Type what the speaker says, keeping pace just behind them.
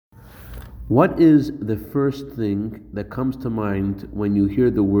What is the first thing that comes to mind when you hear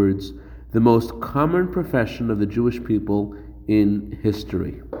the words, the most common profession of the Jewish people in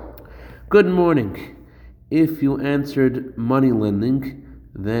history? Good morning. If you answered money lending,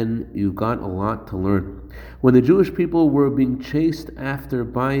 then you got a lot to learn. When the Jewish people were being chased after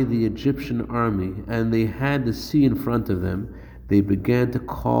by the Egyptian army and they had the sea in front of them, they began to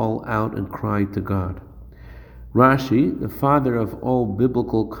call out and cry to God. Rashi, the father of all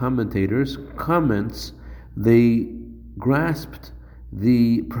biblical commentators, comments they grasped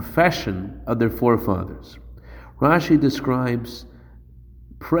the profession of their forefathers. Rashi describes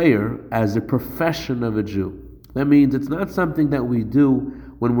prayer as a profession of a Jew. That means it's not something that we do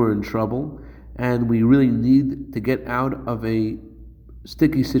when we're in trouble and we really need to get out of a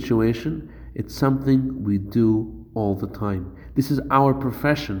sticky situation. It's something we do all the time. This is our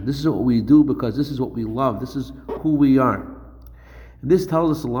profession. This is what we do because this is what we love. This is who we are. And this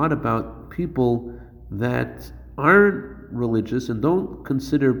tells us a lot about people that aren't religious and don't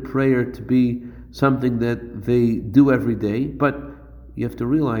consider prayer to be something that they do every day. But you have to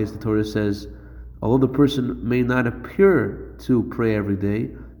realize, the Torah says, although the person may not appear to pray every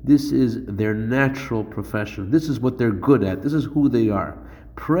day, this is their natural profession. This is what they're good at. This is who they are.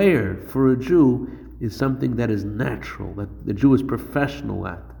 Prayer for a Jew is something that is natural, that the Jew is professional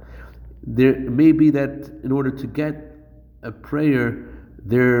at. There may be that in order to get a prayer,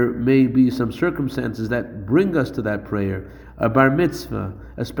 there may be some circumstances that bring us to that prayer, a bar mitzvah,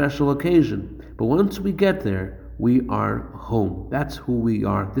 a special occasion. But once we get there, we are home. That's who we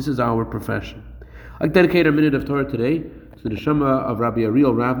are. This is our profession. I'd like to dedicate a minute of Torah today to the neshama of Rabbi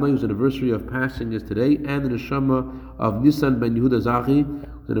Ariel Ravnai, whose anniversary of passing is today, and the neshama of Nisan ben Yehuda Zachi,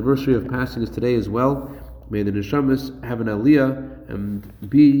 whose anniversary of passing is today as well. May the neshamas have an aliyah and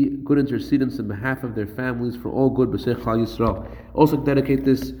be good intercedents on behalf of their families for all good b'sei Klal Yisrael. Also dedicate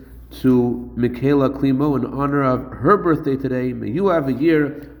this to Michaela Klimo in honor of her birthday today. May you have a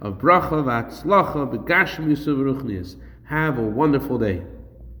year of bracha v'atzlacha b'gashmi u'ruchnius. Have a wonderful day.